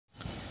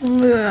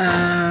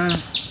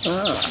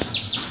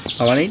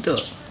বাবা নেই তো,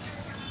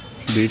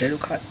 বিড়িটা একটু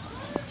খায়।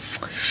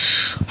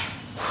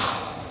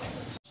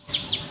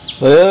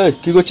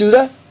 কি করছিস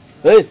রে?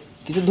 এই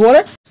কিসের ধোঁয়া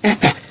রে?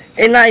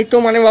 এই না, এই তো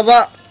মানে বাবা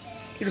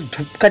একটু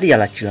ধূপকাঠি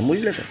জ্বালাচ্ছিলাম,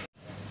 বুঝলে তো।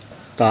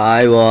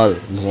 তাই বল,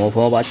 ধোঁয়া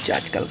ফোঁয়া পাচ্ছে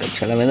আজকালকার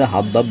ছেলেমেয়েদের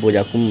হাব ভাব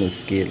বোঝা খুব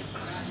মুশকিল।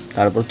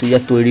 তারপর তুই যা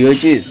তৈরি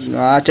হয়েছিস,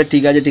 আচ্ছা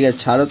ঠিক আছে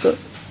ছাড়ো তো।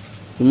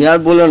 তুমি আর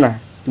বলো না,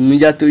 তুমি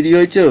যা তৈরি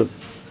হয়েছো।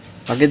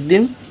 আগের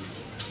দিন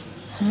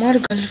আমার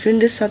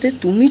গার্লফ্রেন্ডের সাথে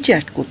তুমি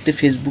চ্যাট করতে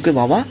ফেসবুকে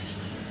বাবা।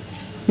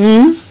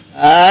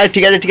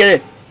 ঠিক আছে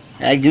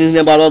এক জিনিস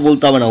নিয়ে বারবার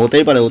বলতে হবে না,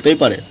 হতেই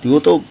পারে তুইও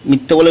তো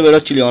মিথ্যে বলে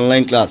বেরোচ্ছিলি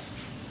অনলাইন ক্লাস।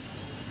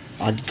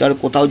 আজকাল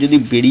কোথাও যদি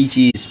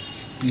বেরিয়েছিস,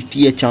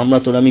 পিটিয়ে চামড়া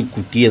তোর আমি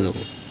গুটিয়ে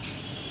দেবো।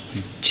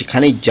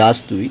 যেখানেই যাস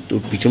তুই, তোর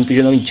পিছন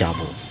আমি যাব,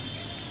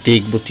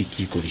 দেখবো তুই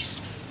কী করিস।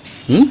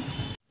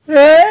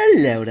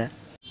 ল্যাওড়া,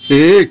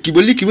 কি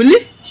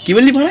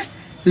বললি ভাড়া?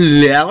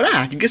 ল্যাওড়া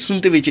আজকে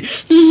শুনতে পেয়েছি।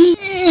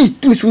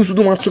 তুমি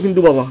শুধু মারছো কিন্তু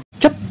বাবা।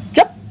 চাপ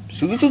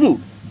শুধু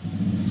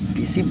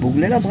বেশি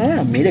বগলে না ভাড়া,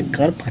 মেরে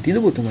গাড় ফাটিয়ে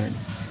দেবো তোমার।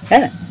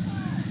 হ্যাঁ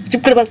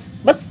চুপ করে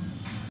বাস।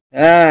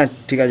 হ্যাঁ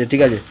ঠিক আছে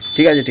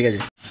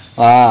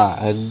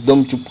একদম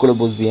চুপ করে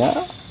বসবি।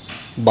 হ্যাঁ,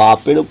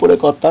 বাপের ওপরে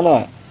কথা না।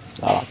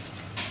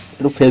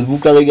 একটু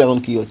ফেসবুকটা দেখি এখন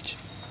কি হচ্ছে।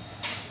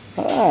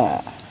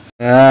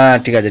 হ্যাঁ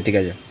ঠিক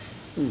আছে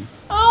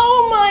Oh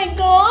my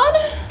god!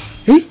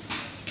 এই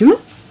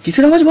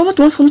কিসের আওয়াজ বাবা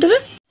তোমার ফোন থেকে?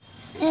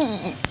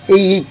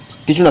 এই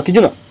কিছু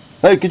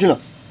না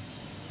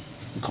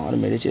গাঁড়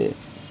মেরেছে,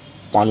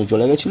 পানু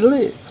চলে গেছিল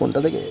রে ফোনটা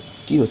থেকে।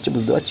 কি হচ্ছে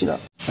বুঝতে পারছি না।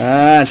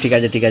 হ্যাঁ ঠিক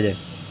আছে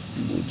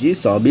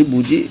সবই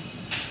বুঝি।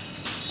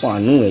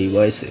 পানু এই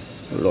বয়সে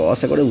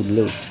রসা করে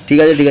উঠলে উঠছে। ঠিক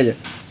আছে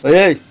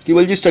এই কি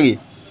বলছিসটা কি?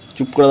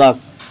 চুপ করে থাক,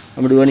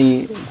 আমি একটুখানি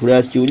ঘুরে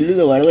আসছি, বুঝলি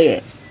তো বাইরে থেকে।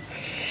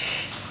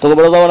 তোকে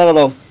বেরো দেবো না কেন,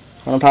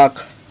 থাক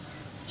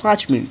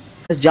 5 মিনিট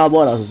যাবো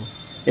আর আসবো।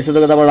 এসে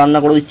তোকে তারপর রান্না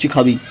করে দিচ্ছি,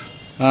 খাবি।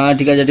 হ্যাঁ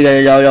ঠিক আছে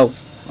যাও।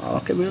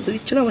 আমাকে বেরোতে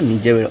দিচ্ছে না, আমার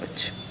নিজে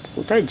বেরোচ্ছে।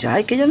 কোথায়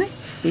যায় কে জানে,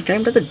 এই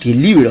টাইমটা তো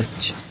ডেলি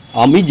বেরোচ্ছে।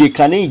 আমি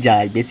যেখানেই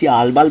যাই বেশি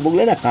আলবাল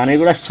বগলে না, কানের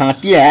গোড়া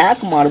সাঁটিয়ে এক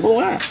মারবো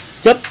না।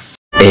 চুপ।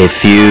 A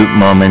few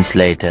moments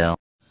later.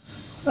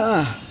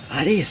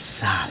 আরে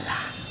সালা,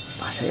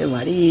 পাশের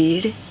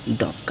বাড়ির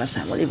ডবকা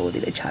শ্যামলি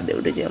বৌদিরে ছাদে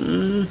উঠেছে।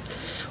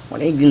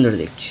 অনেক দিন ধরে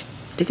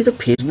দেখি তো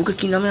ফেসবুকে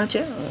কি নামে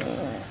আছে,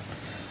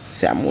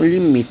 শ্যামলি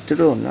মিত্র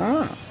না।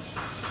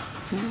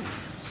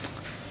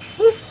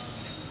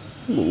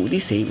 বৌদি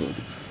সেই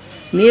বৌদি।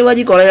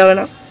 মেয়েবাজি করা যাবে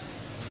না,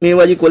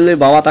 মেয়েবাজি করলে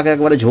বাবা তাকে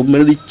একবারে ঝোপ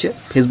মেরে দিচ্ছে।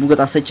 ফেসবুকে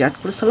তার সাথে চ্যাট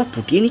করে সালা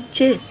পুটিয়ে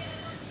নিচ্ছে।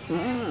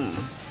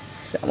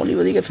 শ্যামলি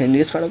বৌদিকে ফ্রেন্ড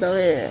রিকোয়েস্ট পাঠাতে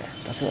হবে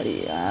পাশের বাড়ি।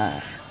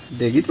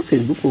 দেখি তো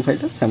ফেসবুক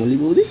প্রোফাইলটা শ্যামলি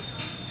বৌদি।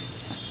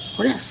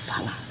 ওরে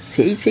সালা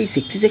সেই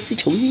সেক্সি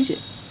ছবি দিয়েছে।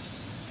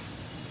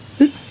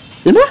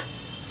 এমা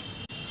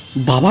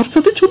বাবার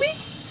সাথে ছবি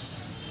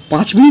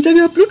 5 মিনিট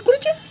আগে আপলোড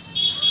করেছে।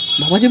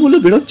 বাবা যে বললো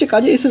বেরোচ্ছে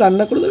কাজে, এসে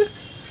রান্না করে দেবে।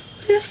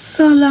 আরে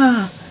সালা,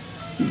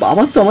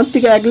 বাবা তো আমার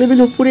থেকে 1 লেভেল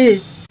ওপরে।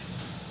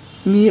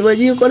 মেয়ে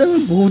বাজিও করে,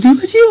 আমার বৌদি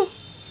বাজিও।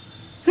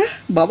 হ্যাঁ,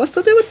 বাবার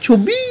সাথে আমার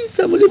ছবি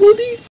শ্যামলি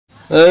বৌদি।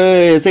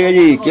 এসে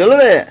গেছি। কি হলো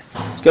রে?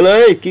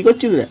 কি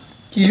করছিস রে?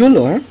 কি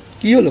হলো?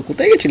 কি হলো?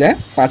 কোথায় গেছিলে?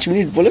 5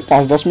 মিনিট বলে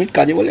 5-10 মিনিট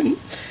কাজে বলে।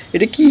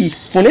 এটা কি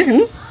ফোনে?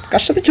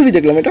 কার সাথে ছবি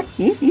দেখলাম এটা?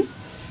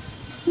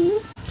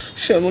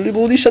 শ্যামলি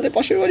বৌদির সাথে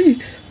পাশের বাড়ি।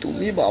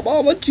 তুমি বাবা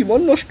আমার জীবন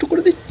নষ্ট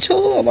করে দিচ্ছ।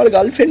 আমার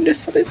গার্লফ্রেন্ডের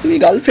সাথে তুমি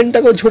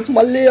গার্লফ্রেন্ডটাকেও ঝোঁক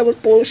মারলে, আমার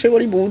পাশের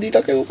বাড়ি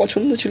বৌদিটাকেও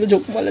পছন্দ ছিল,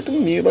 ঝোঁক মারলে। তুমি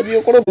মেয়ে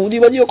বাজিও করো, বৌদি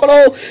বাজিও করো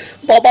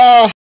বাবা।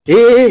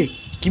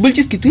 কি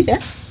বলছিস কি তুই?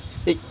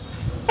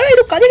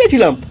 একটু কাজে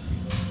গেছিলাম।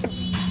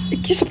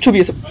 কী সব ছবি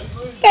এসব?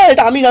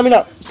 এটা আমি না,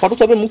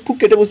 ফটোশপে মুখ ফুক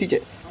কেটে বসিয়েছে।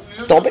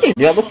 তবে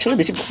নিরাপদ ছিল,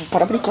 বেশি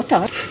ফাটাফাটি কথা।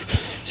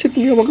 সে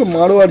তুমি আমাকে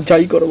মারো আর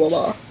যাই করো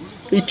বাবা,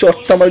 এই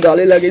চটটা আমার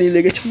গালে লাগেনি,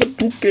 লেগেছে আমার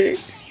বুকে।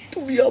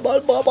 তুমি আমার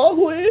বাবা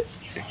হয়ে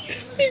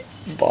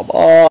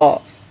বাবা।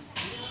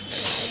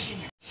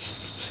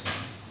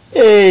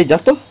 যা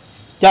তো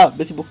যা,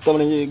 বেশি বকতে হবে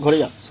না, ঘরে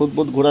যা।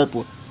 সোদবোধ ঘোরার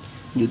পর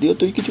যদিও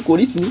তুই কিছু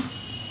করিস নি,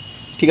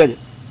 ঠিক আছে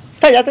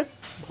তাই যাতে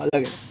ভালো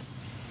লাগে।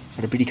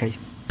 আর বিড়ি খাই।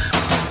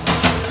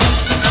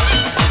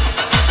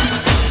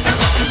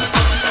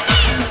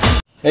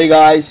 এই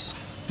গাইস,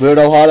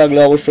 ভিডিওটা ভালো লাগলে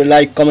অবশ্যই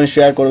লাইক কমেন্ট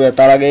শেয়ার করবে।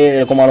 তার আগে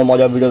এরকম আরও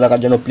মজার ভিডিও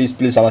দেখার জন্য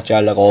প্লিজ আমার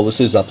চ্যানেলটাকে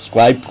অবশ্যই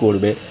সাবস্ক্রাইব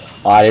করবে।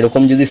 আর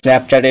এরকম যদি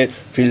স্ন্যাপচ্যাটের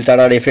ফিল্টার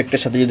আর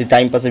এফেক্টের সাথে যদি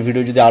টাইম পাসের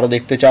ভিডিও যদি আরও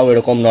দেখতে চাও,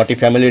 এরকম নটি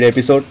ফ্যামিলির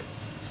এপিসোড,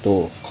 তো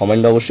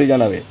কমেন্ট অবশ্যই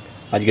জানাবে।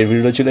 আজকের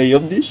ভিডিও ছিল এই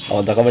অবধি,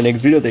 আমার দেখাবে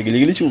নেক্সট ভিডিওতে।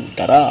 গিলিছু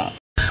টাটা।